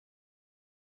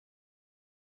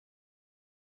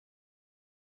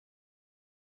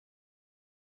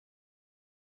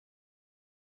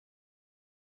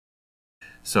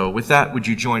So with that, would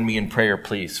you join me in prayer,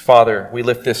 please? Father, we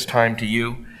lift this time to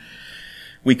you.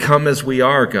 We come as we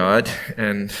are, God,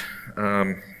 and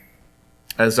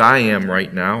as I am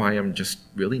right now, I am just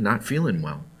really not feeling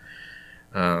well.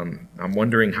 I'm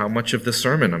wondering how much of the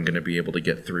sermon I'm going to be able to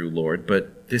get through, Lord,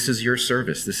 but this is your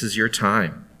service. This is your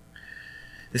time.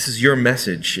 This is your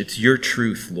message. It's your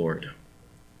truth, Lord.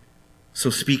 So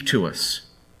speak to us.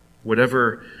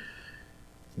 Whatever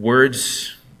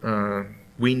words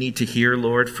we need to hear,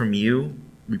 Lord, from you,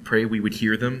 we pray we would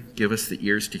hear them. Give us the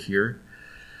ears to hear.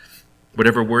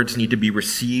 Whatever words need to be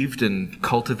received and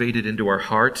cultivated into our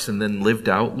hearts and then lived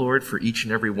out, Lord, for each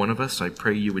and every one of us, I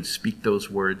pray you would speak those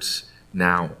words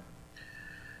now.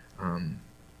 And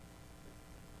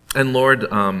Lord,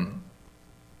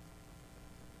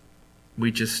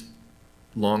 we just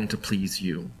long to please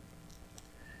you.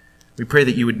 We pray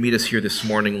that you would meet us here this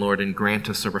morning, Lord, and grant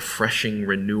us a refreshing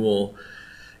renewal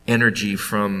energy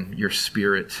from your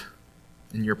Spirit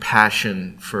and your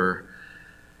passion for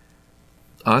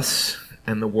us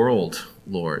and the world,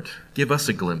 Lord. Give us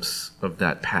a glimpse of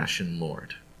that passion,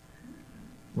 Lord.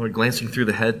 Lord, glancing through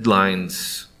the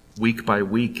headlines week by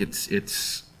week,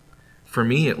 it's for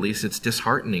me at least, it's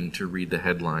disheartening to read the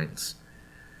headlines,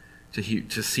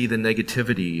 to see the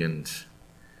negativity and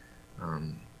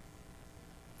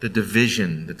the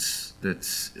division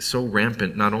that's so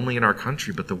rampant, not only in our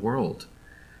country, but the world.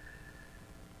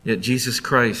 Yet Jesus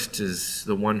Christ is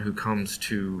the one who comes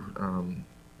to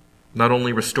not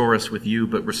only restore us with you,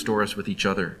 but restore us with each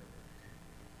other,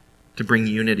 to bring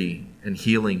unity and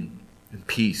healing and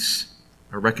peace,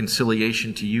 a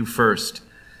reconciliation to you first,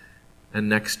 and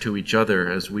next to each other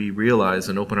as we realize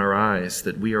and open our eyes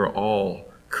that we are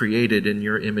all created in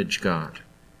your image, God.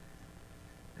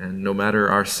 And no matter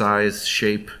our size,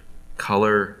 shape,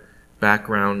 color,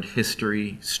 background,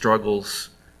 history, struggles,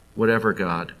 whatever,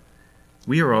 God,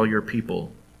 we are all your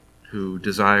people who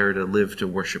desire to live to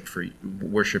worship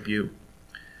you.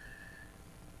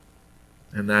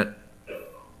 And that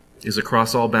is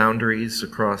across all boundaries,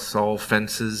 across all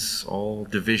fences, all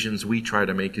divisions we try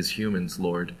to make as humans,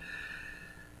 Lord.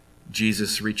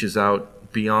 Jesus reaches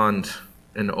out beyond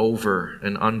and over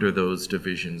and under those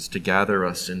divisions to gather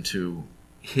us into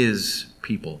his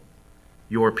people,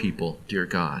 your people, dear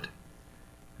God.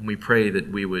 And we pray that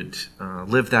we would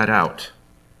live that out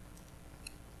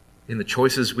in the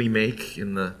choices we make,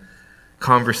 in the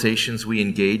conversations we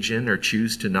engage in or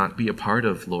choose to not be a part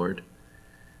of, Lord.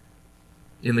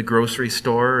 In the grocery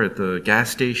store, at the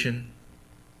gas station,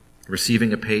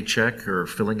 receiving a paycheck, or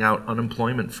filling out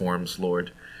unemployment forms,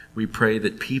 Lord, we pray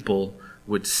that people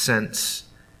would sense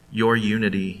your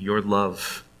unity, your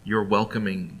love, your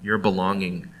welcoming, your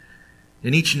belonging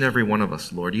in each and every one of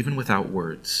us, Lord, even without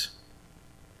words,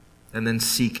 and then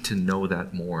seek to know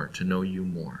that more, to know you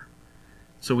more.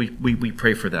 So we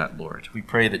pray for that, Lord. We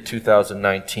pray that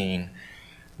 2019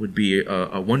 would be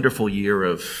a wonderful year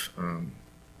of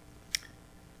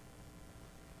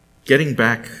getting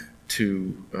back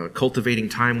to cultivating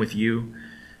time with you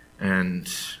and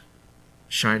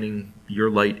shining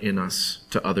your light in us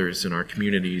to others in our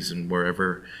communities and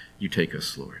wherever you take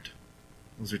us, Lord.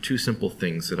 Those are two simple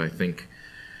things that I think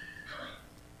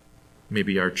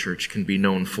maybe our church can be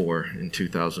known for in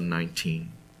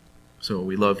 2019. So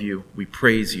we love you. We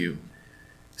praise you.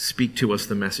 Speak to us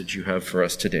the message you have for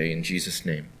us today. In Jesus'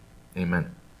 name,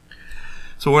 amen.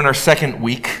 So we're in our second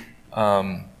week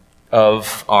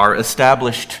of our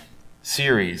established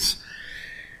series.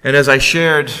 And as I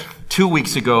shared 2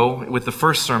 weeks ago with the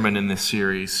first sermon in this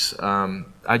series,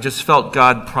 I just felt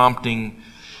God prompting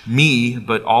me,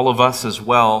 but all of us as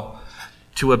well,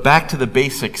 to a back to the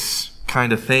basics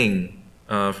kind of thing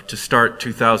to start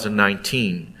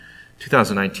 2019.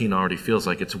 2019 already feels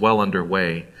like it's well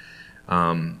underway.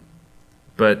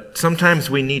 But sometimes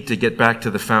we need to get back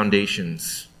to the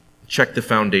foundations, check the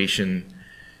foundation,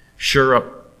 shore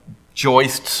up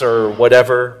joists or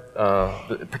whatever,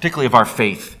 particularly of our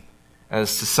faith, as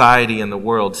society and the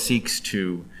world seeks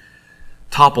to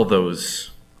topple those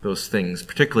things,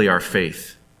 particularly our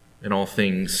faith and all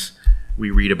things we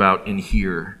read about in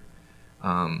here.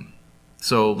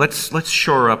 So let's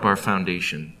shore up our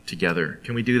foundation together.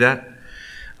 Can we do that?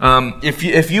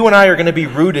 If you and I are going to be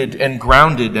rooted and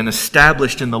grounded and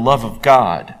established in the love of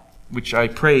God, which I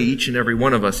pray each and every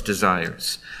one of us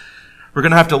desires, we're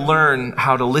going to have to learn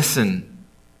how to listen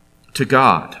to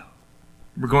God.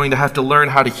 We're going to have to learn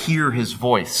how to hear his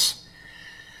voice.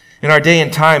 In our day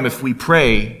and time, if we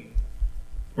pray,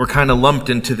 we're kind of lumped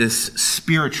into this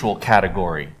spiritual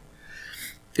category.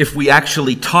 If we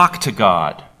actually talk to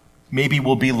God, maybe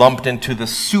we'll be lumped into the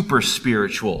super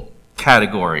spiritual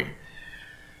category.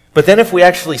 But then if we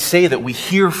actually say that we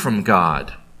hear from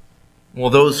God, well,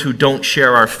 those who don't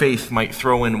share our faith might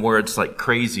throw in words like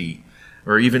crazy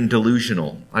or even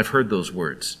delusional. I've heard those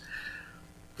words.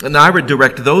 And I would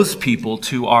direct those people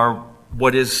to our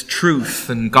What is Truth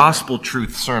and Gospel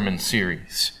Truth sermon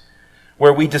series,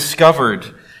 where we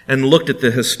discovered and looked at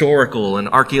the historical and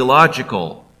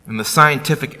archaeological and the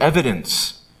scientific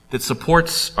evidence that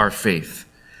supports our faith.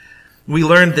 We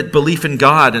learned that belief in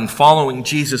God and following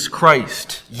Jesus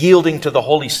Christ, yielding to the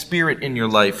Holy Spirit in your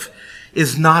life,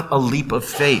 is not a leap of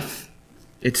faith.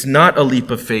 It's not a leap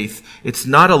of faith. It's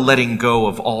not a letting go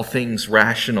of all things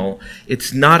rational.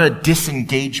 It's not a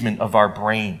disengagement of our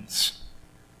brains.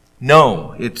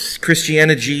 No,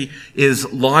 Christianity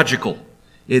is logical.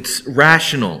 It's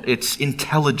rational. It's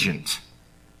intelligent.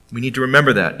 We need to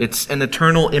remember that. It's an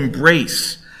eternal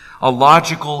embrace, a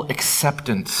logical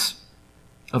acceptance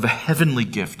of a heavenly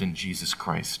gift in Jesus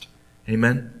Christ.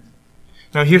 Amen?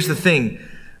 Now here's the thing.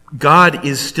 God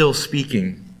is still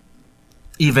speaking,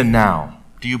 even now.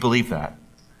 Do you believe that?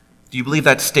 Do you believe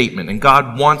that statement? And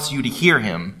God wants you to hear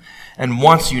him and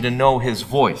wants you to know his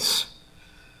voice.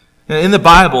 In the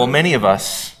Bible, many of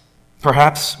us,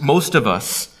 perhaps most of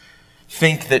us,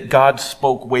 think that God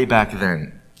spoke way back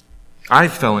then. I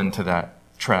fell into that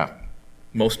trap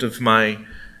most of my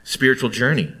spiritual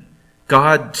journey.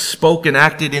 God spoke and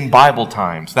acted in Bible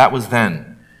times. That was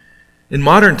then. In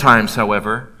modern times,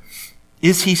 however,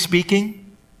 is he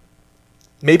speaking?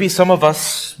 Maybe some of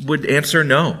us would answer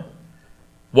no.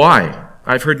 Why?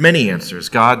 I've heard many answers.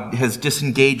 God has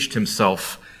disengaged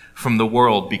himself from the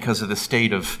world because of the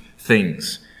state of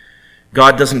things.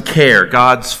 God doesn't care.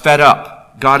 God's fed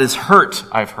up. God is hurt,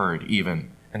 I've heard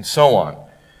even, and so on.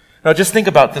 Now just think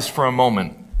about this for a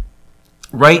moment.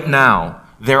 Right now,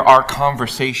 there are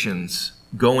conversations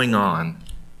going on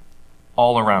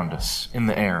all around us in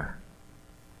the air.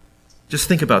 Just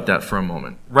think about that for a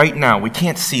moment. Right now, we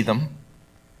can't see them,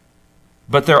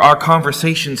 but there are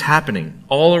conversations happening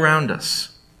all around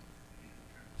us,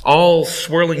 all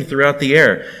swirling throughout the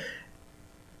air.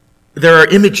 There are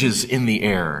images in the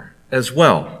air as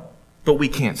well, but we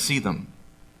can't see them.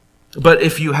 But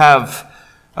if you have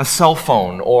a cell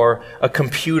phone or a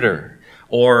computer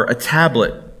or a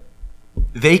tablet,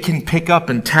 they can pick up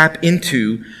and tap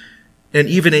into and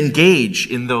even engage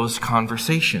in those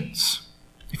conversations.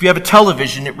 If you have a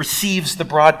television, it receives the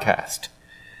broadcast.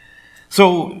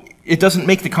 So it doesn't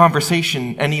make the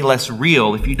conversation any less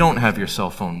real if you don't have your cell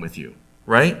phone with you,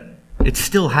 right? It's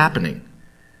still happening.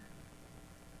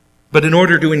 But in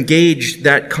order to engage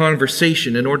that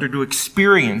conversation, in order to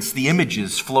experience the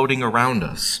images floating around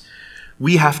us,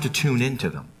 we have to tune into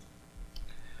them.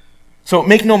 So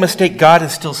make no mistake, God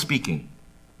is still speaking.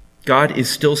 God is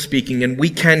still speaking, and we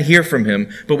can hear from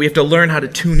him, but we have to learn how to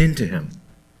tune into him,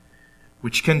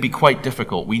 which can be quite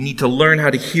difficult. We need to learn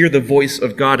how to hear the voice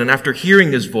of God, and after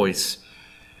hearing his voice,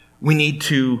 we need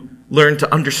to learn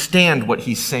to understand what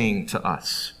he's saying to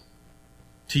us,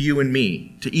 to you and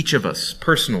me, to each of us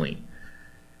personally.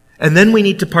 And then we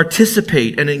need to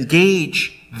participate and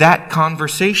engage that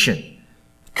conversation.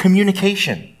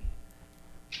 Communication.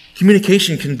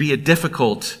 Communication can be a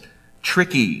difficult,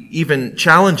 tricky, even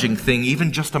challenging thing,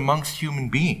 even just amongst human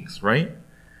beings, right?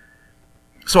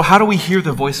 So how do we hear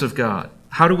the voice of God?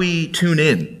 How do we tune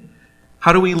in?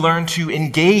 How do we learn to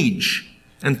engage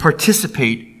and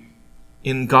participate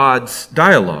in God's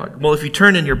dialogue? Well, if you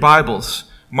turn in your Bibles,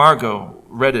 Margot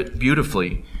read it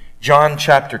beautifully, John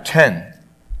chapter 10.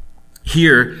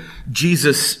 Here,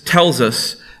 Jesus tells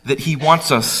us that he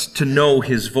wants us to know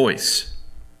his voice.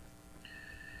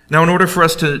 Now, in order for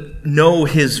us to know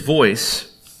his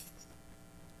voice,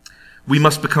 we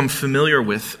must become familiar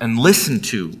with and listen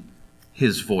to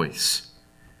his voice.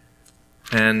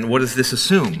 And what does this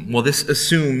assume? Well, this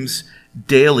assumes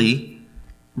daily,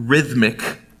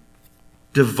 rhythmic,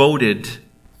 devoted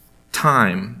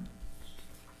time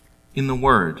in the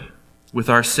Word with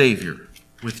our Savior,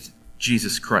 with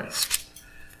Jesus Christ.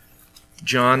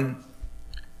 John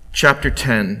chapter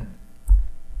 10,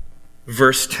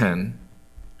 verse 10,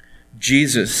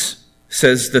 Jesus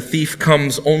says the thief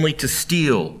comes only to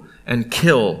steal and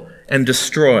kill and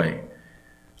destroy.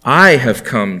 I have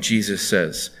come, Jesus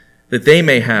says, that they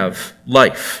may have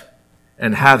life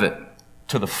and have it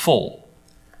to the full.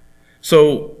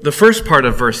 So the first part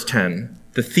of verse 10,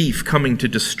 the thief coming to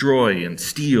destroy and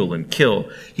steal and kill,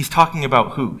 he's talking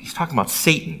about who? He's talking about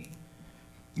Satan.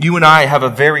 You and I have a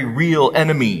very real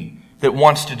enemy that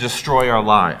wants to destroy our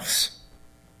lives.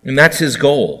 And that's his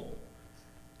goal.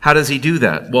 How does he do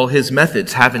that? Well, his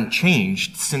methods haven't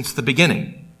changed since the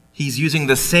beginning. He's using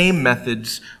the same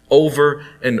methods over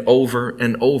and over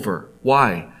and over.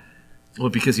 Why? Well,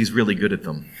 because he's really good at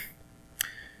them.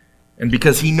 And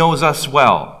because he knows us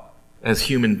well as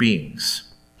human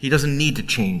beings. He doesn't need to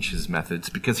change his methods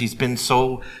because he's been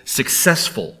so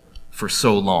successful for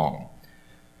so long.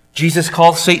 Jesus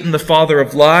calls Satan the father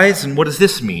of lies, and what does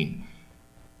this mean?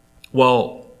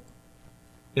 Well,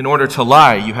 in order to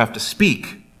lie, you have to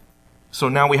speak. So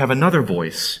now we have another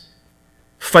voice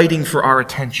fighting for our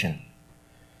attention.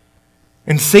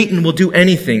 And Satan will do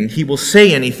anything, he will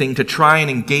say anything to try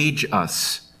and engage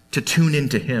us, to tune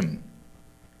into him,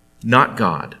 not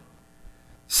God.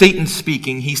 Satan's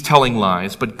speaking, he's telling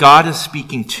lies, but God is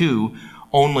speaking too,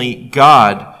 only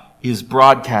God is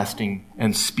broadcasting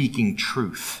and speaking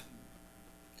truth.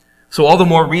 So all the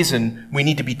more reason we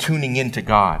need to be tuning into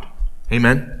God.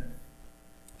 Amen?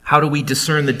 How do we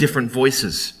discern the different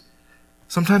voices?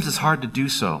 Sometimes it's hard to do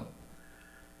so.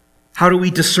 How do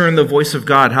we discern the voice of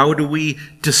God? How do we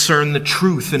discern the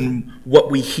truth in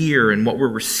what we hear and what we're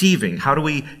receiving? How do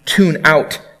we tune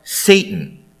out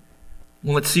Satan?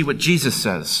 Well, let's see what Jesus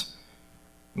says.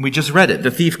 We just read it.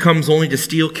 The thief comes only to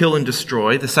steal, kill, and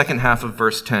destroy. The second half of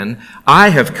verse 10. I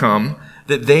have come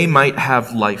that they might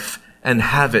have life and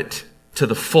have it to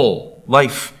the full.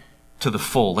 Life to the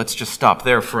full. Let's just stop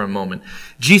there for a moment.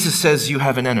 Jesus says you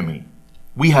have an enemy.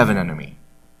 We have an enemy.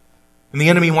 And the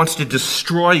enemy wants to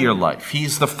destroy your life.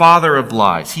 He's the father of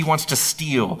lies. He wants to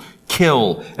steal,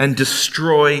 kill, and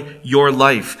destroy your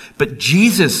life. But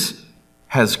Jesus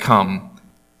has come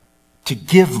to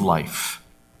give life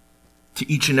to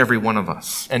each and every one of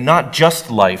us. And not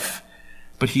just life,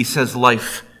 but he says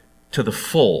life to the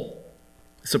full.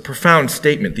 It's a profound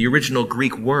statement. The original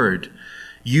Greek word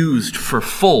used for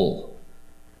full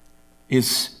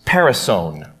is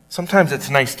parison. Sometimes it's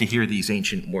nice to hear these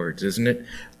ancient words, isn't it?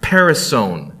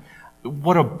 Parison.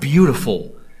 What a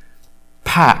beautiful,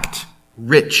 packed,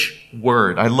 rich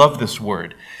word. I love this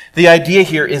word. The idea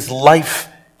here is life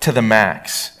to the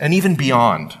max, and even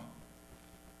beyond.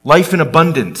 Life in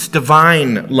abundance,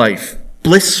 divine life,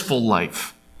 blissful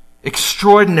life,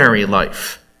 extraordinary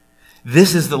life.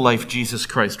 This is the life Jesus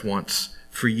Christ wants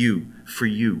for you, for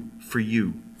you, for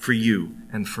you, for you,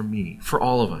 and for me, for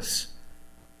all of us.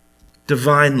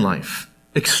 Divine life,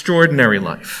 extraordinary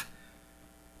life.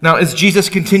 Now, as Jesus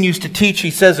continues to teach, he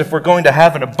says if we're going to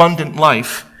have an abundant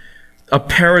life, a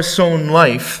parison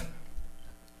life,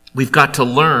 we've got to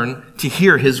learn to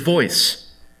hear his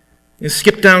voice. You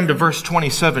skip down to verse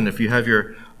 27 if you have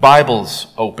your Bibles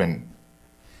open.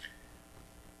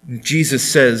 Jesus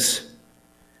says,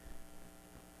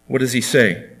 what does he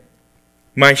say?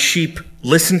 My sheep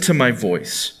listen to my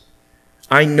voice.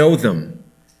 I know them,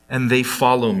 and they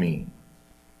follow me.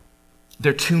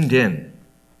 They're tuned in.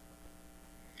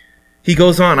 He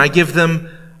goes on, I give them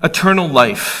eternal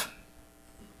life,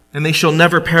 and they shall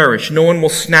never perish. No one will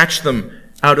snatch them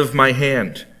out of my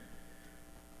hand.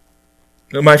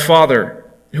 My Father,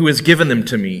 who has given them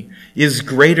to me, is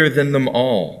greater than them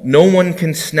all. No one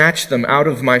can snatch them out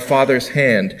of my Father's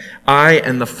hand. I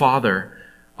and the Father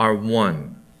are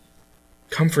one.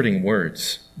 Comforting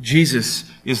words. Jesus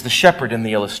is the shepherd in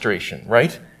the illustration,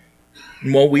 right?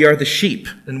 Well, we are the sheep,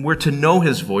 and we're to know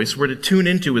his voice, we're to tune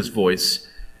into his voice,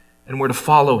 and we're to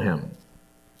follow him.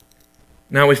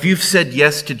 Now, if you've said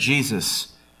yes to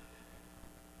Jesus,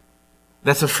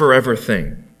 that's a forever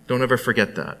thing. Don't ever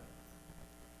forget that.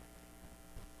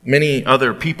 Many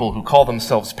other people who call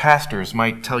themselves pastors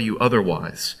might tell you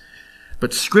otherwise.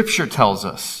 But Scripture tells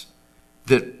us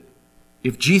that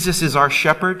if Jesus is our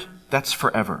shepherd, that's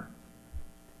forever.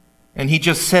 And he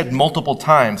just said multiple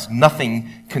times, nothing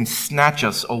can snatch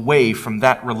us away from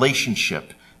that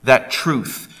relationship, that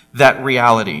truth, that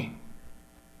reality.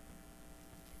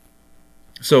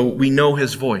 So we know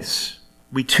his voice.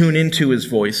 We tune into his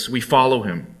voice. We follow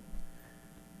him.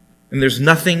 And there's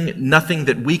nothing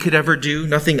that we could ever do,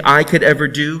 nothing I could ever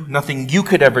do, nothing you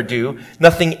could ever do,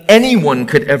 nothing anyone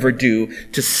could ever do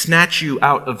to snatch you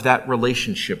out of that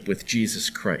relationship with Jesus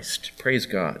Christ. Praise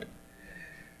God.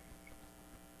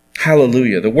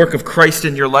 Hallelujah. The work of Christ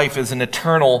in your life is an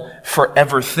eternal,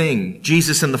 forever thing.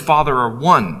 Jesus and the Father are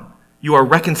one. You are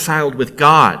reconciled with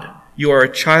God. You are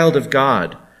a child of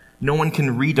God. No one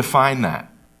can redefine that.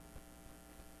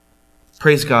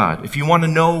 Praise God. If you want to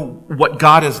know what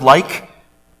God is like,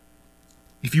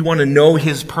 if you want to know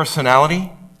his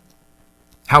personality,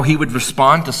 how he would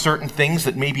respond to certain things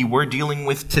that maybe we're dealing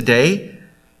with today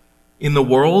in the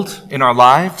world, in our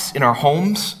lives, in our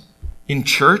homes, in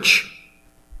church,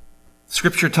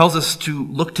 Scripture tells us to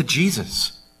look to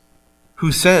Jesus,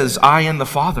 who says, I and the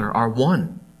Father are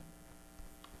one.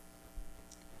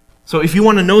 So if you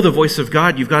want to know the voice of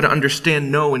God, you've got to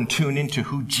understand, know, and tune into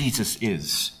who Jesus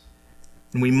is.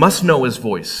 And we must know his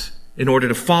voice in order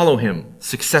to follow him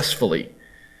successfully.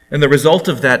 And the result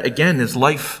of that, again, is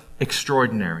life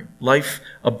extraordinary, life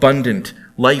abundant,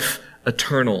 life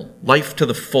eternal, life to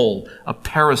the full, a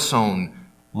parasone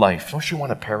life. Don't you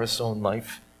want a parasone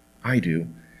life? I do.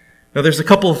 Now, there's a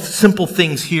couple of simple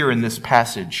things here in this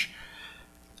passage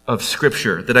of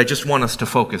Scripture that I just want us to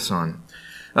focus on.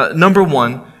 Number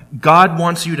one, God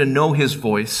wants you to know his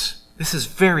voice. This is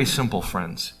very simple,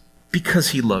 friends, because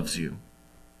he loves you.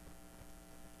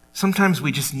 Sometimes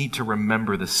we just need to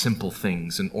remember the simple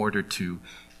things in order to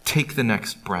take the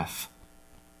next breath,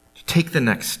 to take the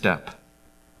next step,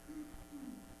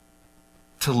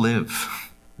 to live,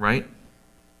 right?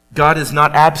 God is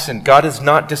not absent. God is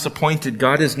not disappointed.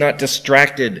 God is not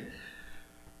distracted.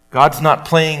 God's not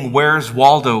playing Where's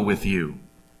Waldo with you.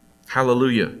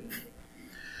 Hallelujah.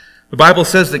 The Bible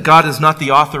says that God is not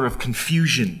the author of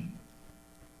confusion.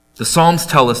 The Psalms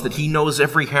tell us that he knows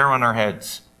every hair on our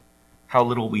heads. How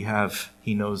little we have,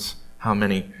 he knows how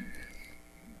many.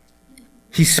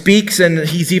 He speaks, and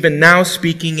he's even now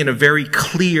speaking in a very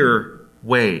clear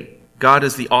way. God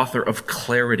is the author of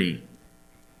clarity.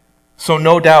 So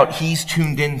no doubt he's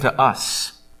tuned in to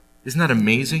us. Isn't that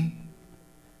amazing?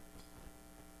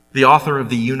 The author of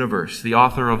the universe, the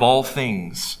author of all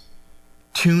things,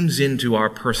 tunes into our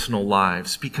personal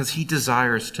lives because he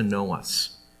desires to know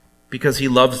us, because he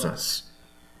loves us.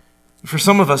 For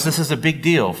some of us, this is a big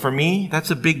deal. For me,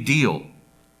 that's a big deal.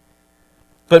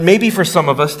 But maybe for some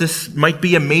of us, this might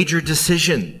be a major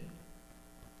decision.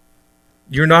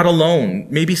 You're not alone.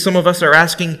 Maybe some of us are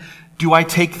asking, do I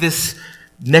take this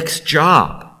next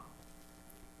job?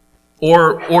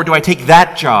 Or do I take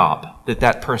that job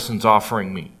that person's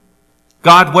offering me?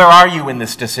 God, where are you in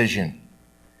this decision?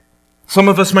 Some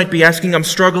of us might be asking, I'm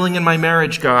struggling in my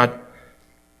marriage, God.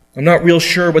 I'm not real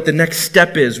sure what the next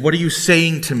step is. What are you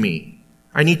saying to me?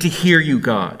 I need to hear you,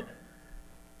 God.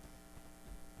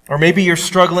 Or maybe you're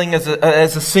struggling as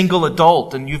a single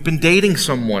adult and you've been dating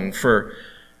someone for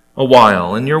a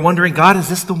while and you're wondering, God, is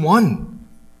this the one?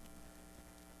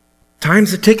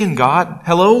 Time's a-ticking, God.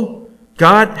 Hello?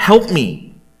 God, help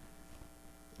me.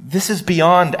 This is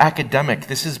beyond academic.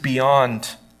 This is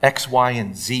beyond X, Y,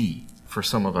 and Z for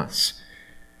some of us.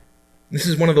 This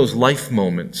is one of those life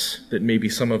moments that maybe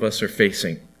some of us are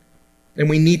facing. And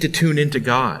we need to tune into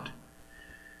God.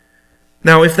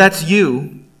 Now, if that's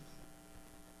you,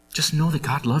 just know that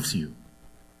God loves you.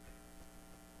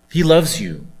 He loves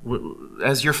you.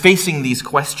 As you're facing these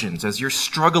questions, as you're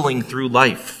struggling through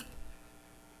life,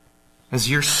 as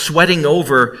you're sweating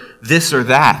over this or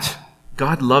that,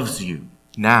 God loves you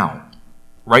now,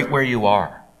 right where you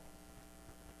are.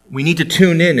 We need to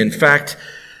tune in. In fact,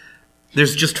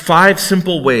 there's just 5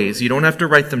 simple ways. You don't have to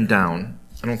write them down.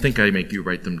 I don't think I make you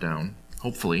write them down,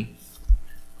 hopefully.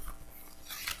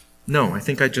 No, I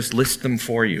think I just list them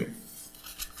for you.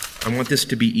 I want this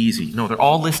to be easy. No, they're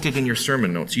all listed in your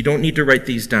sermon notes. You don't need to write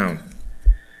these down.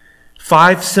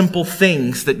 5 simple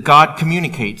things that God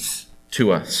communicates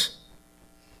to us.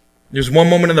 There's one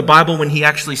moment in the Bible when he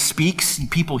actually speaks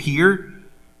and people hear.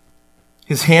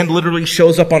 His hand literally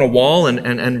shows up on a wall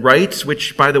and writes,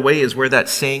 which, by the way, is where that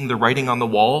saying, the writing on the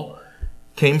wall,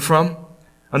 came from.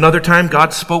 Another time,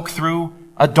 God spoke through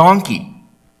a donkey.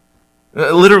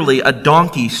 Literally, a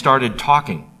donkey started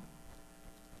talking.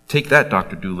 Take that,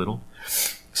 Dr. Doolittle.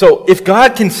 So, if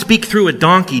God can speak through a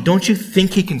donkey, don't you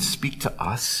think he can speak to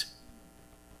us?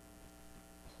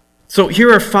 So,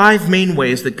 here are 5 main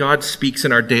ways that God speaks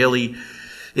in our day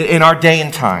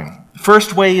and time.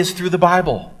 First way is through the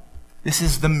Bible. This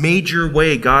is the major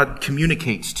way God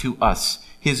communicates to us,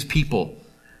 his people.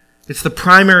 It's the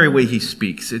primary way he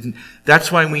speaks. And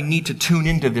that's why we need to tune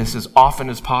into this as often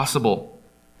as possible.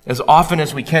 As often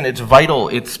as we can. It's vital.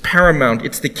 It's paramount.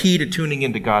 It's the key to tuning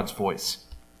into God's voice.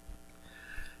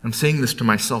 I'm saying this to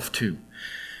myself too.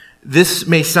 This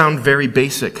may sound very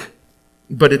basic,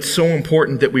 but it's so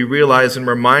important that we realize and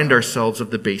remind ourselves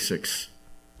of the basics.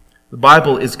 The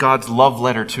Bible is God's love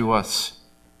letter to us.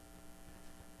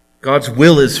 God's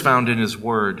will is found in his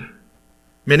word.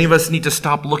 Many of us need to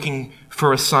stop looking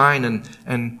for a sign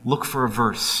and look for a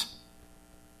verse.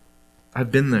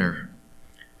 I've been there.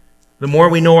 The more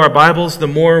we know our Bibles, the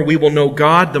more we will know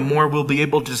God, the more we'll be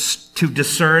able to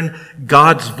discern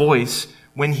God's voice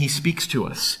when he speaks to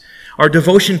us. Our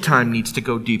devotion time needs to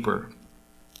go deeper.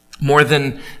 More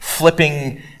than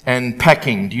flipping and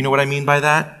pecking. Do you know what I mean by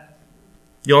that?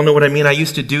 You all know what I mean? I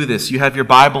used to do this. You have your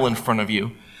Bible in front of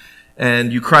you,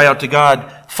 and you cry out to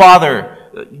God, Father,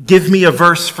 give me a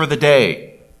verse for the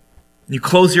day. You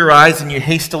close your eyes and you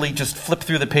hastily just flip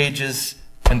through the pages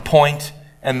and point,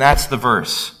 and that's the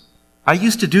verse. I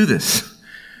used to do this.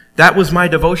 That was my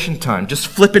devotion time. Just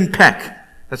flip and peck.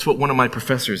 That's what one of my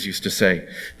professors used to say.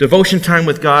 Devotion time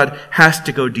with God has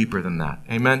to go deeper than that.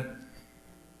 Amen?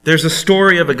 There's a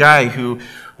story of a guy who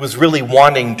was really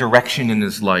wanting direction in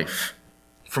his life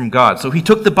from God. So he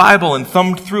took the Bible and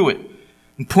thumbed through it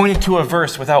and pointed to a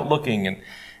verse without looking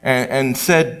and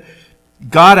said,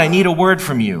 God, I need a word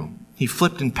from you. He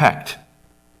flipped and pecked.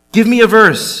 Give me a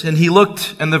verse. And he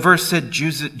looked, and the verse said,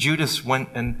 Judas went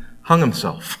and hung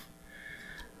himself.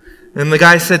 And the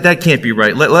guy said, that can't be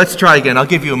right. Let's try again. I'll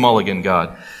give you a mulligan,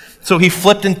 God. So he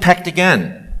flipped and pecked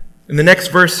again. And the next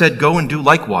verse said, go and do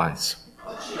likewise.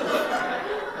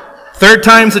 Third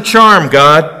time's a charm,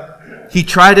 God. He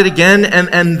tried it again,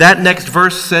 and that next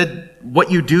verse said, what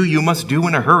you do, you must do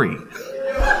in a hurry.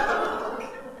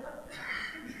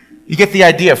 You get the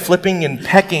idea. Flipping and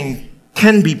pecking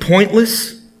can be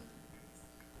pointless,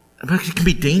 but it can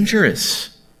be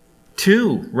dangerous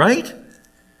too, right?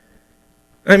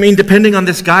 I mean, depending on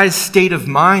this guy's state of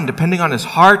mind, depending on his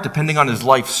heart, depending on his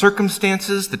life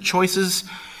circumstances, the choices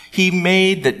he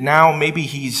made, that now maybe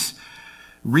he's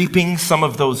reaping some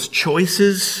of those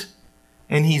choices,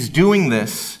 and he's doing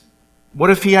this.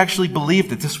 What if he actually believed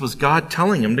that this was God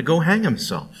telling him to go hang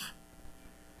himself?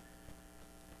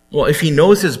 Well, if he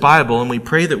knows his Bible, and we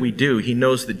pray that we do, he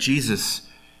knows that Jesus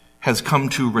has come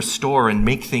to restore and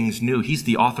make things new. He's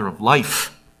the author of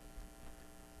life.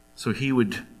 So he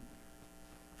would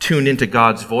tune into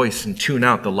God's voice and tune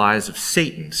out the lies of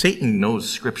Satan. Satan knows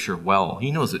Scripture well.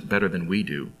 He knows it better than we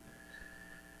do.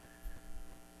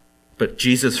 But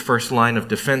Jesus' first line of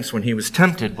defense when he was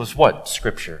tempted was what?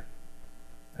 Scripture.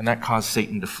 And that caused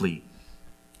Satan to flee.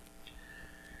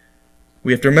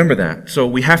 We have to remember that. So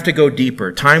we have to go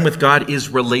deeper. Time with God is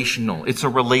relational. It's a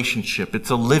relationship. It's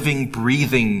a living,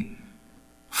 breathing,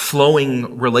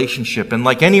 flowing relationship. And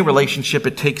like any relationship,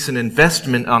 it takes an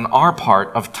investment on our part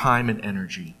of time and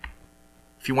energy.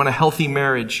 If you want a healthy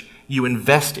marriage, you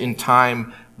invest in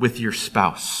time with your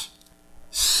spouse.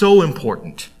 So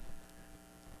important.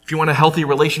 If you want a healthy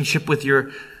relationship with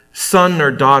your son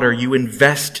or daughter, you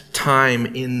invest time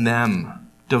in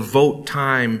them. Devote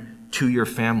time to your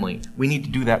family. We need to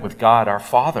do that with God, our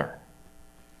Father.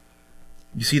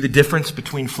 You see the difference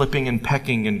between flipping and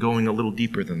pecking and going a little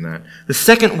deeper than that. The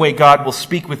second way God will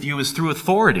speak with you is through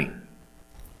authority.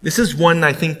 This is one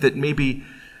I think that maybe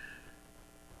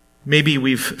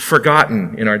we've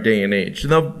forgotten in our day and age.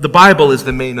 The Bible is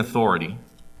the main authority.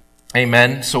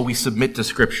 Amen. So we submit to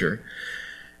Scripture.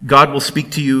 God will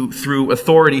speak to you through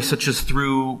authority, such as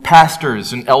through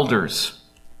pastors and elders.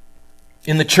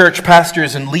 In the church,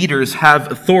 pastors and leaders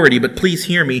have authority, but please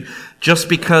hear me, just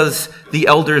because the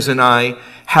elders and I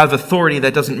have authority,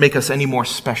 that doesn't make us any more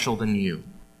special than you.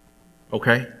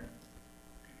 Okay?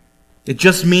 It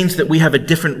just means that we have a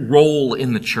different role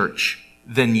in the church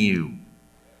than you.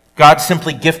 God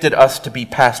simply gifted us to be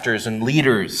pastors and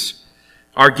leaders.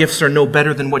 Our gifts are no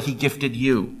better than what He gifted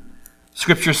you.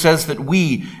 Scripture says that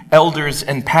we, elders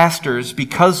and pastors,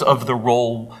 because of the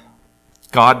role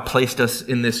God placed us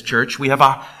in this church, we have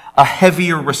a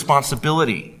heavier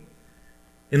responsibility.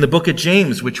 In the book of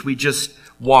James, which we just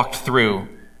walked through,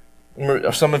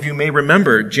 some of you may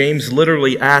remember, James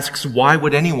literally asks, why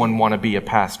would anyone want to be a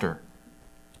pastor?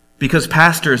 Because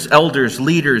pastors, elders,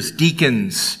 leaders,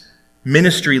 deacons,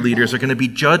 ministry leaders are going to be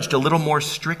judged a little more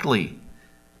strictly,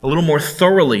 a little more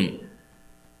thoroughly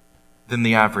than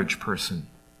the average person.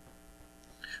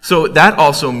 So that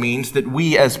also means that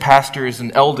we as pastors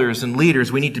and elders and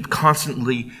leaders, we need to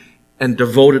constantly and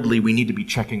devotedly, we need to be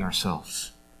checking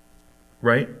ourselves.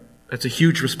 Right? That's a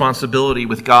huge responsibility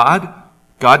with God.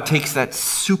 God takes that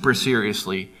super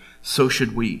seriously. So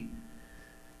should we.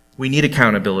 We need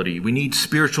accountability. We need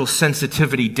spiritual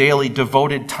sensitivity, daily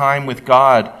devoted time with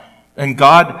God. And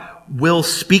God will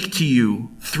speak to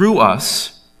you through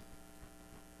us.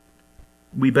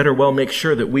 We better well make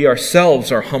sure that we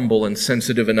ourselves are humble and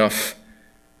sensitive enough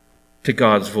to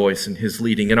God's voice and His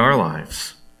leading in our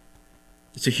lives.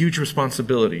 It's a huge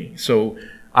responsibility. So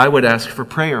I would ask for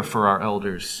prayer for our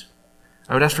elders.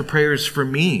 I would ask for prayers for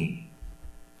me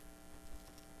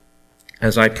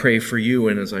as I pray for you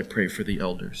and as I pray for the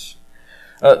elders.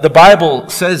 The Bible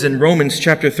says in Romans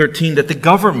chapter 13 that the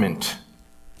government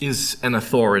is an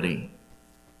authority.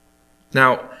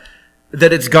 Now,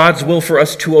 that it's God's will for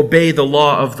us to obey the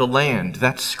law of the land.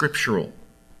 That's scriptural.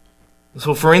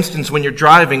 So, for instance, when you're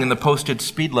driving and the posted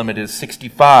speed limit is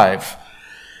 65,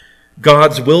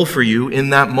 God's will for you in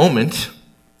that moment,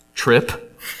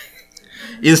 trip,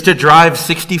 is to drive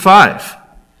 65.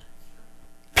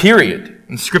 Period.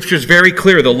 And Scripture is very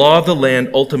clear. The law of the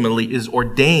land ultimately is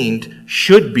ordained,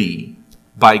 should be,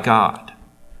 by God.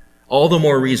 All the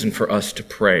more reason for us to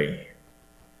pray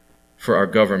for our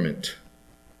government.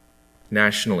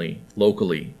 nationally,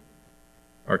 locally,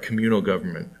 our communal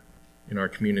government, in our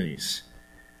communities?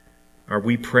 Are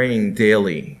we praying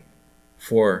daily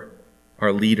for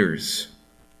our leaders,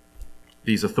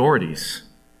 these authorities?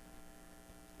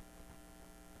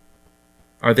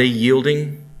 Are they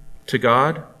yielding to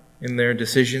God in their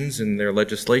decisions, in their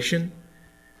legislation?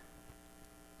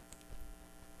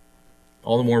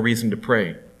 All the more reason to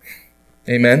pray.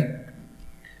 Amen?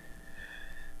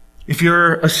 If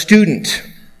you're a student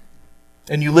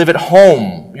and you live at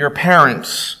home, your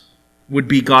parents would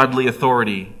be godly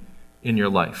authority in your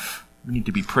life. We need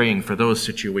to be praying for those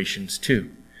situations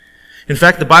too. In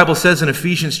fact, the Bible says in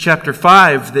Ephesians chapter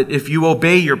 5 that if you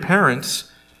obey your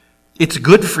parents, it's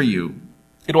good for you.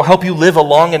 It will help you live a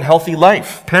long and healthy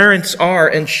life. Parents are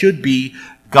and should be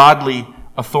godly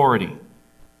authority.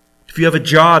 If you have a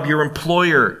job, your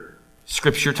employer,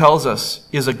 Scripture tells us,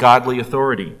 is a godly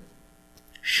authority.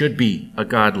 Should be a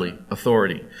godly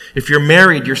authority. If you're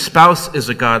married, your spouse is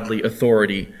a godly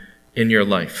authority in your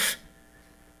life.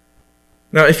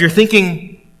 Now, if you're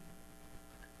thinking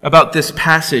about this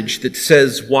passage that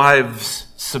says, wives,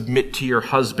 submit to your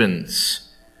husbands,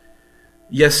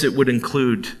 yes, it would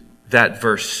include that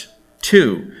verse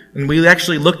too. And we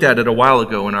actually looked at it a while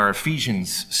ago in our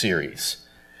Ephesians series.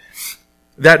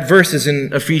 That verse is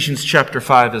in Ephesians chapter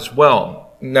 5 as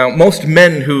well. Now, most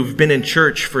men who've been in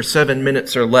church for 7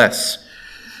 minutes or less,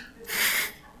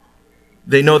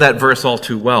 they know that verse all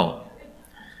too well.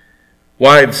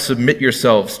 Wives, submit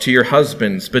yourselves to your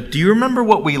husbands. But do you remember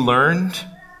what we learned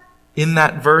in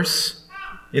that verse,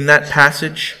 in that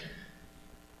passage?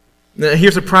 Now,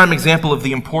 here's a prime example of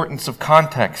the importance of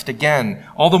context. Again,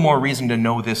 all the more reason to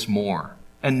know this more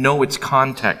and know its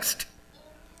context.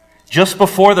 Just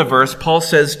before the verse, Paul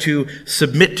says to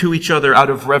submit to each other out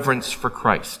of reverence for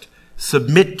Christ.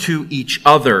 Submit to each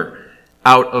other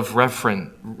out of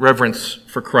reverence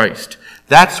for Christ.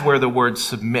 That's where the word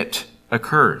submit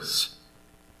occurs.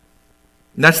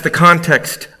 And that's the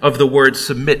context of the word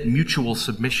submit, mutual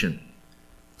submission.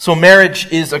 So marriage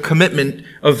is a commitment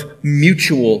of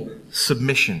mutual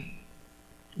submission.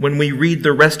 When we read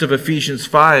the rest of Ephesians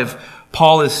 5,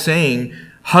 Paul is saying,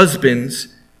 husbands,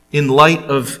 in light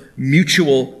of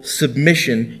mutual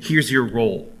submission, here's your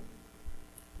role.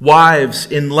 Wives,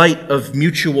 in light of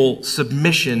mutual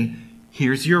submission,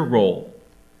 here's your role.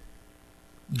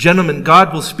 Gentlemen,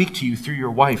 God will speak to you through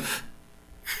your wife.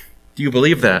 Do you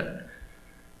believe that?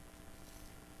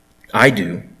 I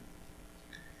do.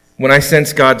 When I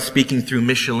sense God speaking through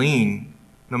Micheline,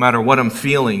 no matter what I'm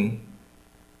feeling,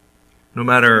 no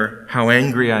matter how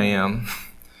angry I am,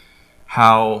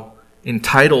 how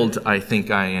entitled I think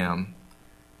I am,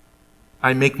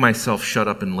 I make myself shut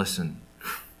up and listen.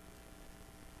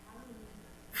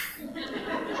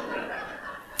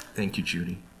 Thank you,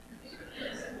 Judy.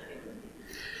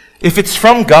 If it's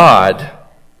from God,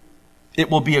 it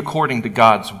will be according to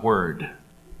God's word.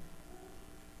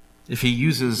 If he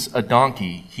uses a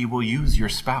donkey, he will use your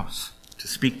spouse to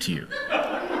speak to you.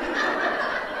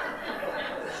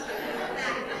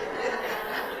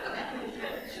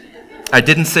 I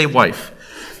didn't say wife.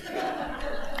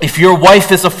 If your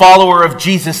wife is a follower of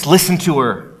Jesus, listen to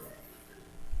her.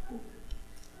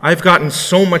 I've gotten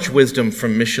so much wisdom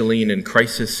from Micheline in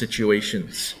crisis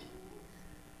situations.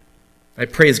 I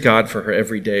praise God for her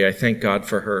every day. I thank God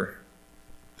for her.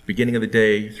 At the beginning of the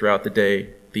day, throughout the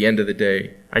day, the end of the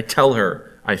day, I tell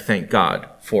her I thank God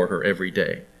for her every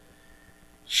day.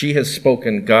 She has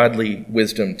spoken godly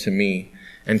wisdom to me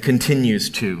and continues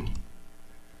to.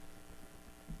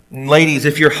 And ladies,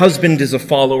 if your husband is a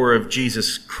follower of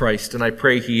Jesus Christ, and I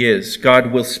pray he is,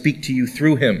 God will speak to you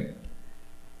through him.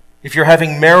 If you're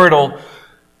having marital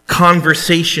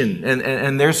conversation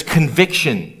and there's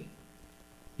conviction,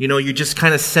 you just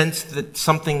kind of sense that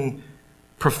something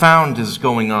profound is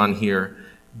going on here,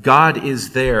 God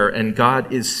is there and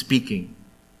God is speaking.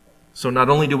 So not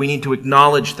only do we need to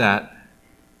acknowledge that,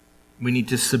 we need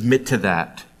to submit to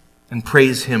that and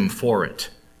praise him for it.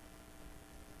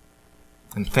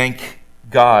 And thank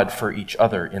God for each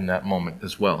other in that moment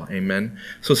as well. Amen.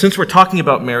 So since we're talking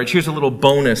about marriage, here's a little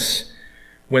bonus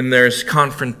when there's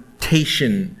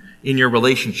confrontation in your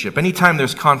relationship. Anytime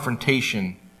there's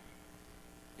confrontation,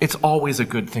 it's always a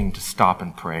good thing to stop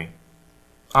and pray.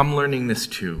 I'm learning this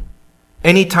too.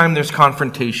 Anytime there's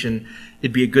confrontation,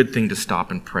 it'd be a good thing to stop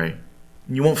and pray.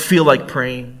 You won't feel like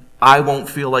praying. I won't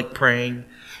feel like praying.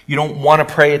 You don't want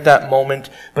to pray at that moment,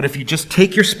 but if you just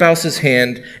take your spouse's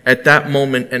hand at that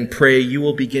moment and pray, you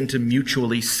will begin to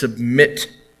mutually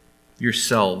submit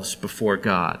yourselves before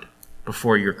God,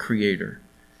 before your Creator.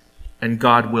 And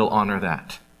God will honor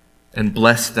that. and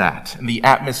bless that. And the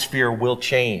atmosphere will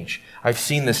change. I've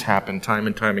seen this happen time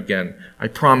and time again. I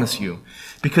promise you.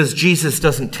 Because Jesus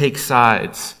doesn't take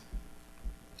sides.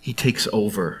 He takes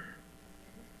over.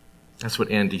 That's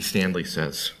what Andy Stanley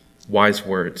says. Wise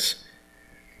words.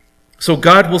 So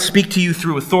God will speak to you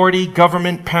through authority,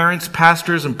 government, parents,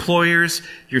 pastors, employers,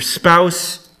 your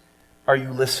spouse. Are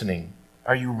you listening?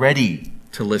 Are you ready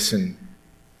to listen?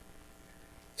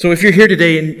 So if you're here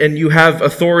today and you have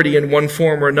authority in one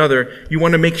form or another, you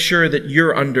want to make sure that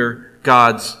you're under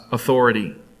God's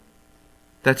authority.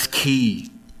 That's key.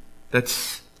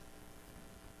 That's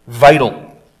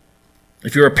vital.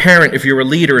 If you're a parent, if you're a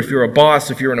leader, if you're a boss,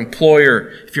 if you're an employer,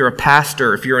 if you're a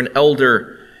pastor, if you're an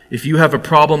elder, if you have a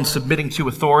problem submitting to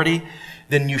authority,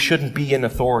 then you shouldn't be in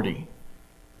authority.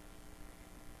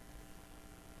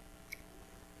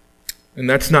 And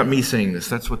that's not me saying this.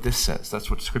 That's what this says. That's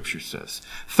what Scripture says.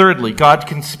 Thirdly, God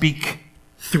can speak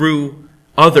through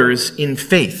others in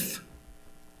faith.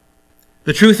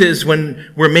 The truth is,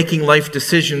 when we're making life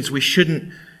decisions, we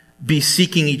shouldn't be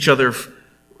seeking each other.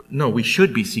 We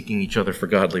should be seeking each other for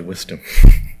godly wisdom.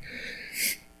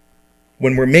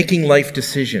 When we're making life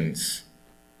decisions,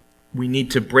 we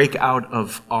need to break out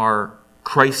of our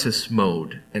crisis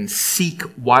mode and seek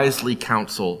wisely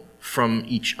counsel from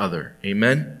each other.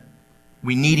 Amen?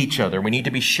 We need each other. We need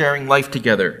to be sharing life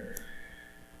together.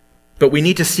 But we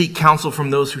need to seek counsel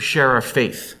from those who share our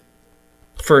faith,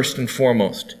 first and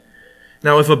foremost.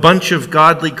 Now, if a bunch of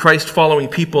godly, Christ-following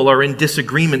people are in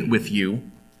disagreement with you,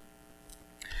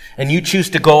 and you choose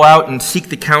to go out and seek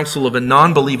the counsel of a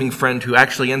non-believing friend who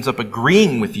actually ends up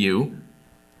agreeing with you,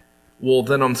 well,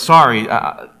 then I'm sorry,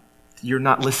 you're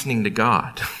not listening to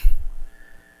God.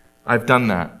 I've done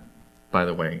that, by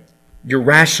the way. You're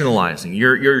rationalizing.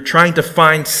 You're trying to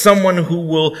find someone who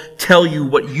will tell you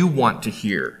what you want to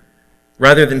hear,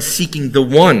 rather than seeking the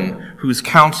one whose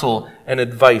counsel and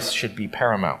advice should be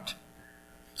paramount.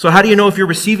 So how do you know if you're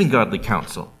receiving godly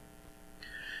counsel?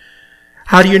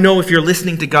 How do you know if you're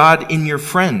listening to God in your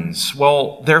friends?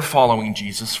 Well, they're following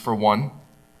Jesus, for one.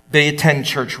 They attend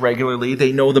church regularly.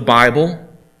 They know the Bible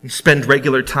and spend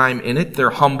regular time in it. They're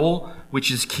humble,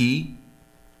 which is key.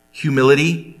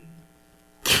 Humility,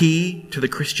 key to the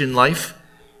Christian life.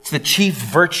 It's the chief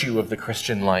virtue of the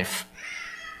Christian life.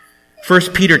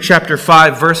 1 Peter chapter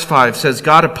 5, verse 5 says,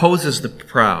 God opposes the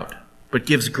proud, but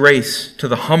gives grace to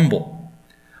the humble.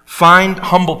 Find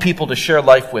humble people to share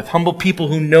life with, humble people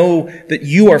who know that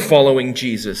you are following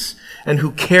Jesus and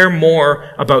who care more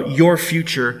about your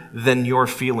future than your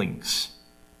feelings.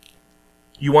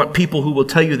 You want people who will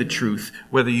tell you the truth,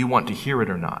 whether you want to hear it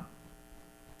or not.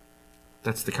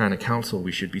 That's the kind of counsel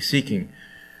we should be seeking.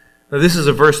 Now, this is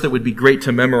a verse that would be great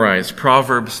to memorize,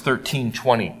 Proverbs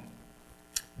 13:20.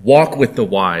 Walk with the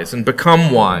wise and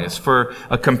become wise, for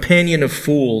a companion of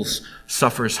fools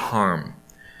suffers harm.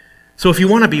 So if you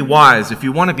want to be wise, if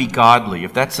you want to be godly,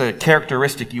 if that's a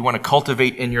characteristic you want to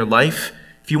cultivate in your life,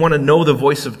 if you want to know the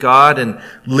voice of God and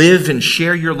live and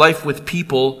share your life with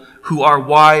people who are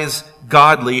wise,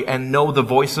 godly, and know the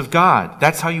voice of God,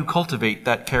 that's how you cultivate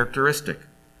that characteristic.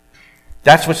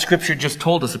 That's what Scripture just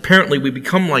told us. Apparently, we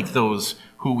become like those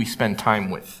who we spend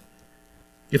time with.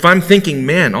 If I'm thinking,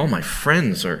 man, all my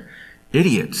friends are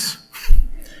idiots.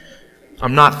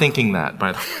 I'm not thinking that,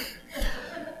 by the way.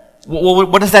 Well,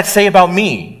 what does that say about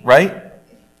me, right?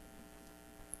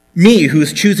 Me,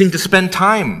 who's choosing to spend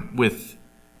time with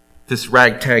this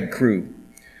ragtag crew.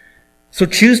 So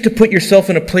choose to put yourself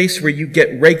in a place where you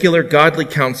get regular godly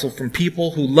counsel from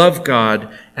people who love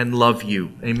God and love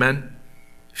you. Amen?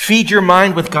 Feed your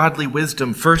mind with godly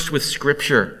wisdom, first with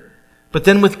Scripture, but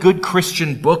then with good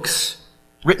Christian books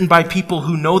written by people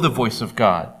who know the voice of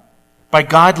God, by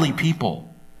godly people.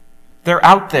 They're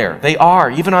out there. They are,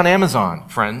 even on Amazon,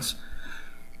 friends.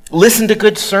 Listen to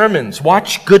good sermons.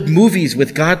 Watch good movies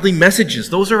with godly messages.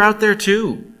 Those are out there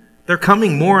too. They're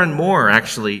coming more and more,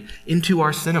 actually, into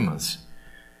our cinemas.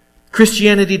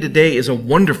 Christianity Today is a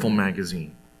wonderful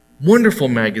magazine. Wonderful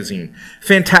magazine.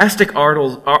 Fantastic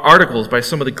articles by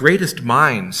some of the greatest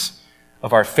minds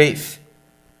of our faith.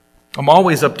 I'm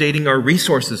always updating our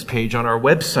resources page on our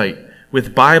website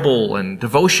with Bible and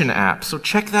devotion apps, so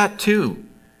check that too.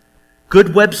 Good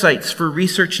websites for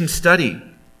research and study.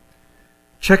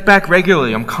 Check back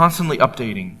regularly. I'm constantly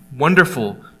updating.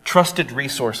 Wonderful, trusted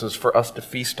resources for us to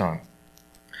feast on.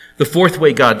 The fourth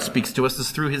way God speaks to us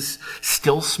is through His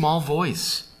still small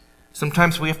voice.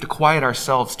 Sometimes we have to quiet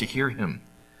ourselves to hear Him.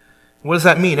 What does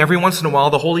that mean? Every once in a while,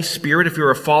 the Holy Spirit, if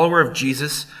you're a follower of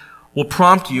Jesus, will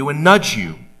prompt you and nudge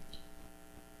you.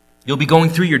 You'll be going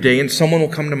through your day and someone will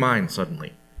come to mind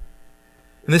suddenly.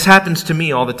 And this happens to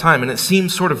me all the time, and it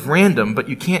seems sort of random, but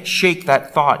you can't shake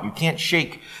that thought. You can't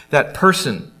shake that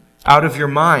person out of your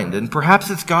mind. And perhaps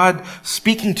it's God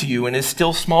speaking to you in his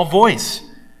still small voice.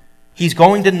 He's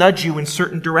going to nudge you in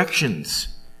certain directions,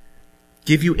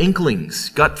 give you inklings,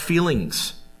 gut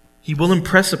feelings. He will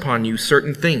impress upon you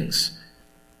certain things.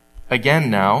 Again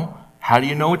now, how do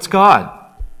you know it's God?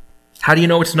 How do you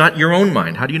know it's not your own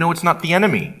mind? How do you know it's not the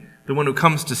enemy, the one who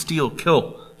comes to steal,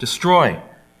 kill, destroy?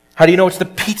 How do you know it's the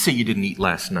pizza you didn't eat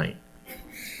last night?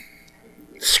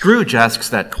 Scrooge asks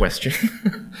that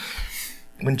question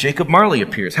when Jacob Marley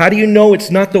appears. How do you know it's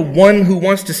not the one who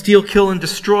wants to steal, kill, and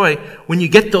destroy? When you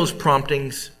get those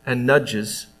promptings and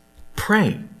nudges,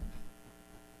 pray.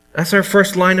 That's our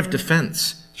first line of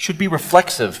defense. It should be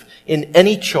reflexive in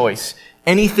any choice,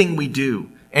 anything we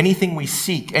do, anything we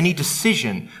seek, any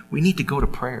decision. We need to go to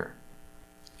prayer.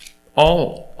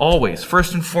 Always,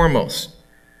 first and foremost,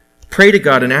 pray to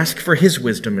God and ask for his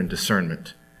wisdom and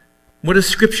discernment. What does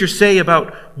Scripture say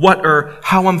about what or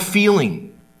how I'm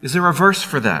feeling? Is there a verse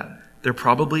for that? There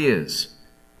probably is.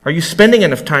 Are you spending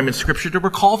enough time in Scripture to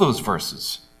recall those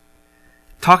verses?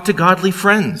 Talk to godly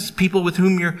friends, people with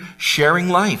whom you're sharing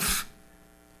life.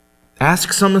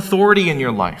 Ask some authority in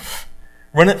your life.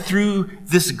 Run it through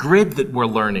this grid that we're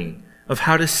learning of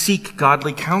how to seek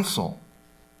godly counsel.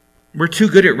 We're too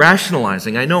good at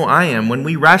rationalizing. I know I am. When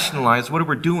we rationalize, what are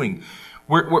we doing?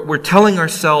 We're telling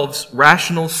ourselves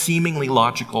rational, seemingly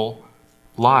logical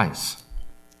lies.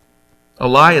 A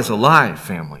lie is a lie,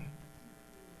 family.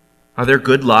 Are there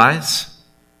good lies?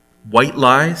 White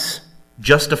lies?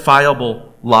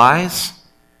 Justifiable lies?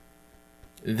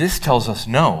 This tells us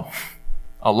no.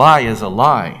 A lie is a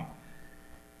lie.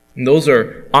 And those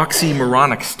are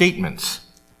oxymoronic statements.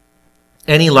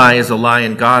 Any lie is a lie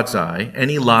in God's eye.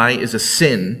 Any lie is a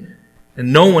sin.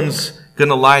 And no one's going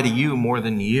to lie to you more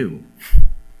than you.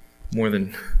 More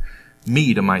than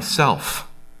me to myself.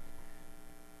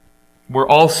 We're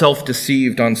all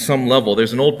self-deceived on some level.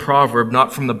 There's an old proverb,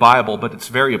 not from the Bible, but it's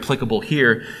very applicable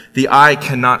here. The eye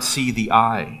cannot see the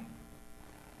eye.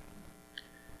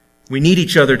 We need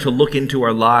each other to look into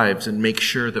our lives and make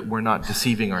sure that we're not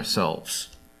deceiving ourselves.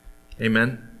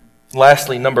 Amen?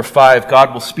 Lastly, number 5,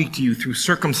 God will speak to you through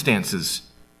circumstances.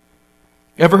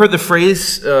 Ever heard the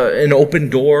phrase, an open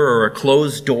door or a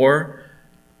closed door?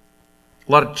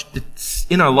 It's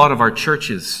in a lot of our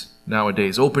churches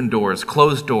nowadays. Open doors,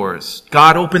 closed doors.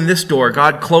 God opened this door.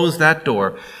 God closed that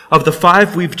door. Of the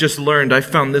 5 we've just learned, I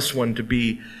found this one to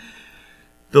be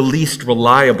the least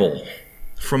reliable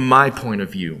from my point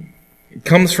of view. It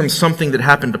comes from something that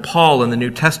happened to Paul in the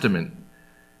New Testament,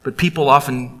 but people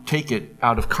often take it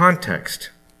out of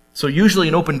context. So usually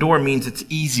an open door means it's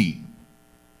easy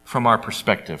from our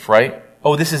perspective, right?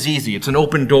 Oh, this is easy. It's an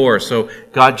open door, so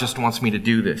God just wants me to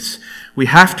do this. We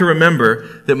have to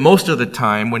remember that most of the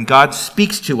time when God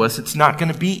speaks to us, it's not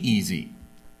going to be easy.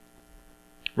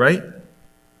 Right?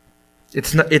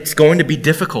 It's going to be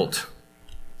difficult.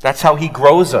 That's how he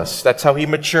grows us. That's how he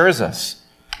matures us.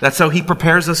 That's how he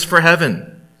prepares us for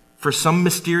heaven for some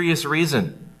mysterious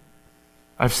reason.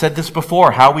 I've said this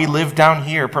before. How we live down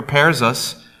here prepares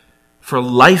us for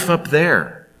life up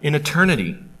there in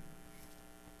eternity.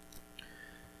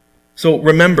 So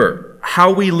remember,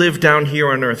 how we live down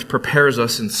here on earth prepares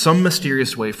us in some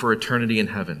mysterious way for eternity in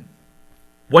heaven.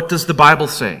 What does the Bible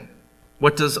say?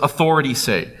 What does authority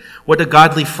say? What do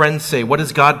godly friends say? What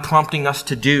is God prompting us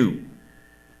to do?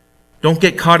 Don't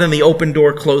get caught in the open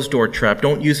door, closed door trap.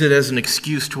 Don't use it as an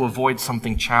excuse to avoid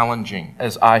something challenging,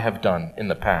 as I have done in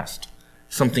the past.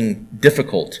 Something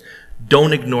difficult.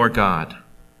 Don't ignore God.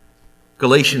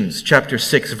 Galatians chapter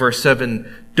 6, verse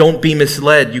 7, don't be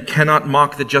misled. You cannot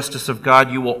mock the justice of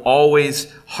God. You will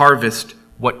always harvest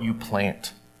what you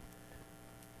plant.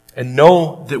 And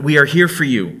know that we are here for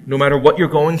you, no matter what you're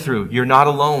going through. You're not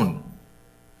alone.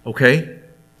 Okay?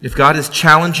 If God is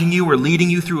challenging you or leading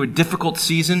you through a difficult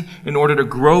season in order to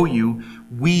grow you,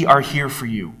 we are here for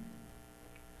you.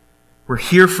 We're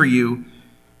here for you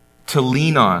to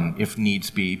lean on if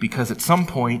needs be, because at some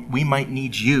point we might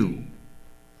need you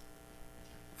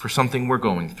for something we're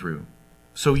going through.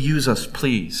 So use us,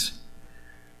 please.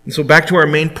 And so back to our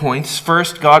main points.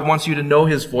 First, God wants you to know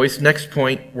his voice. Next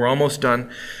point, we're almost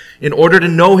done. In order to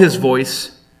know his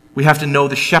voice, we have to know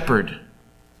the shepherd.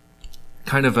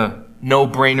 Kind of a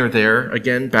no-brainer there.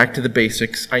 Again, back to the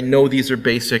basics. I know these are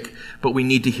basic, but we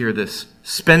need to hear this.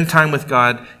 Spend time with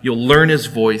God. You'll learn his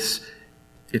voice.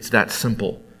 It's that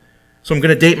simple. So I'm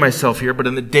going to date myself here, but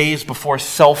in the days before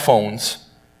cell phones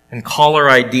and caller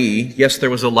ID, yes, there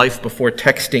was a life before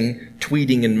texting,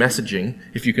 tweeting, and messaging,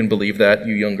 if you can believe that,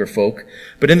 you younger folk.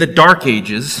 But in the dark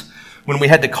ages, when we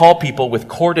had to call people with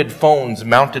corded phones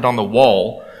mounted on the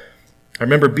wall. I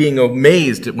remember being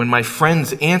amazed when my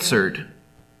friends answered.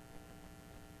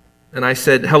 And I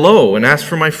said, hello, and asked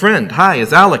for my friend. Hi,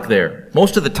 is Alec there?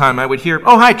 Most of the time I would hear,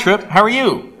 oh, hi, Tripp, how are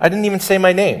you? I didn't even say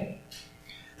my name.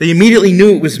 They immediately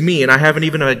knew it was me, and I haven't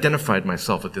even identified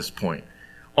myself at this point.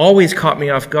 Always caught me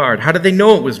off guard. How did they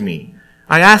know it was me?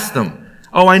 I asked them,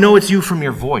 oh, I know it's you from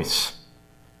your voice.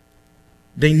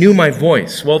 They knew my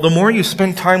voice. Well, the more you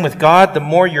spend time with God, the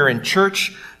more you're in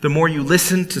church, the more you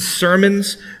listen to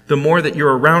sermons, the more that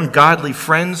you're around godly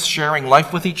friends sharing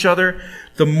life with each other,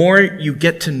 the more you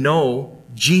get to know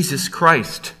Jesus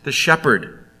Christ, the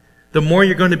shepherd. The more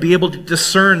you're going to be able to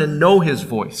discern and know his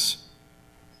voice.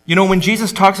 You know, when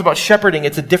Jesus talks about shepherding,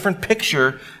 it's a different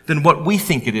picture than what we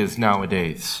think it is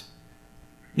nowadays.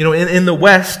 You know, in the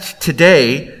West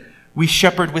today, we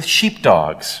shepherd with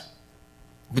sheepdogs.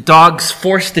 The dogs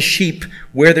force the sheep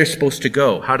where they're supposed to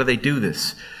go. How do they do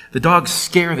this? The dogs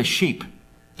scare the sheep.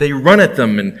 They run at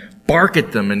them and bark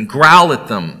at them and growl at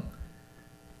them.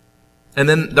 And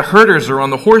then the herders are on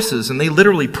the horses and they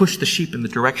literally push the sheep in the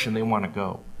direction they want to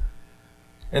go.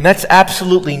 And that's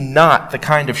absolutely not the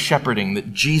kind of shepherding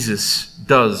that Jesus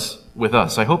does with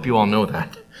us. I hope you all know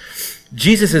that.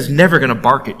 Jesus is never going to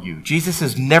bark at you. Jesus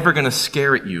is never going to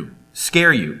scare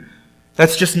you.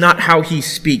 That's just not how he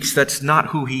speaks. That's not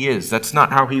who he is. That's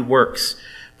not how he works.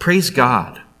 Praise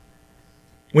God.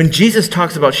 When Jesus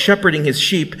talks about shepherding his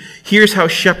sheep, here's how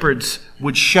shepherds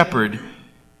would shepherd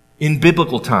in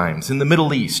biblical times, in the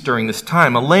Middle East during this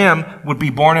time. A lamb would be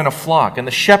born in a flock, and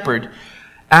the shepherd,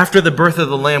 after the birth of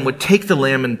the lamb, would take the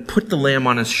lamb and put the lamb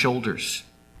on his shoulders.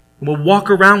 And will walk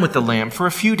around with the lamb for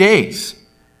a few days.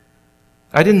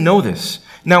 I didn't know this.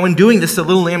 Now, in doing this, the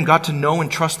little lamb got to know and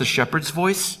trust the shepherd's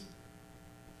voice.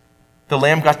 The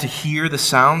lamb got to hear the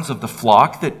sounds of the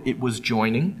flock that it was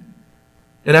joining.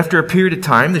 And after a period of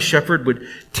time, the shepherd would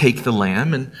take the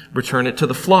lamb and return it to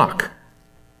the flock.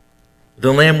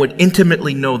 The lamb would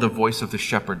intimately know the voice of the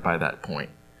shepherd by that point.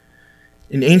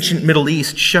 In ancient Middle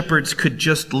East, shepherds could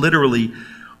just literally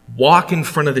walk in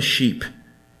front of the sheep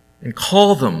and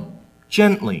call them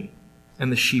gently,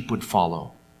 and the sheep would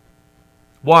follow.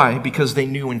 Why? Because they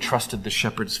knew and trusted the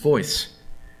shepherd's voice.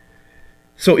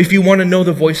 So if you want to know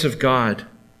the voice of God,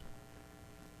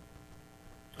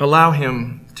 allow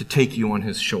him to take you on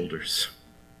his shoulders.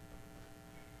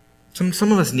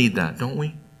 Some of us need that, don't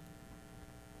we?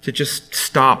 To just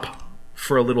stop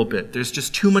for a little bit. There's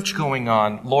just too much going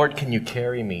on. Lord, can you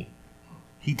carry me?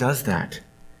 He does that.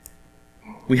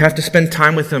 We have to spend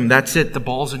time with him. That's it. The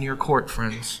ball's in your court,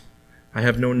 friends. I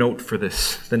have no note for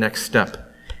this, the next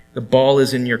step. The ball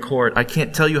is in your court. I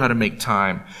can't tell you how to make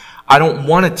time. I don't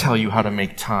want to tell you how to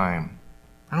make time.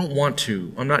 I don't want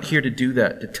to. I'm not here to do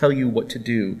that, to tell you what to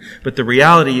do. But the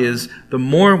reality is, the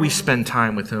more we spend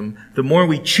time with him, the more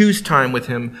we choose time with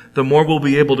him, the more we'll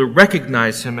be able to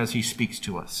recognize him as he speaks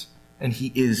to us. And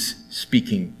he is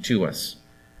speaking to us.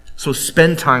 So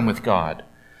spend time with God,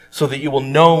 so that you will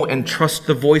know and trust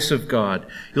the voice of God.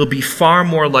 You'll be far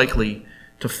more likely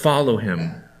to follow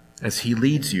him as he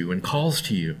leads you and calls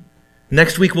to you.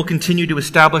 Next week, we'll continue to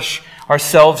establish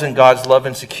ourselves in God's love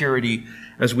and security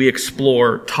as we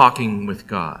explore talking with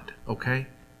God, okay?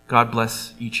 God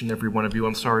bless each and every one of you.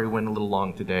 I'm sorry we went a little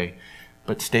long today,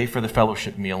 but stay for the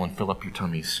fellowship meal and fill up your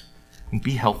tummies. And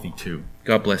be healthy too.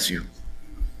 God bless you.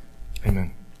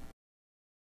 Amen.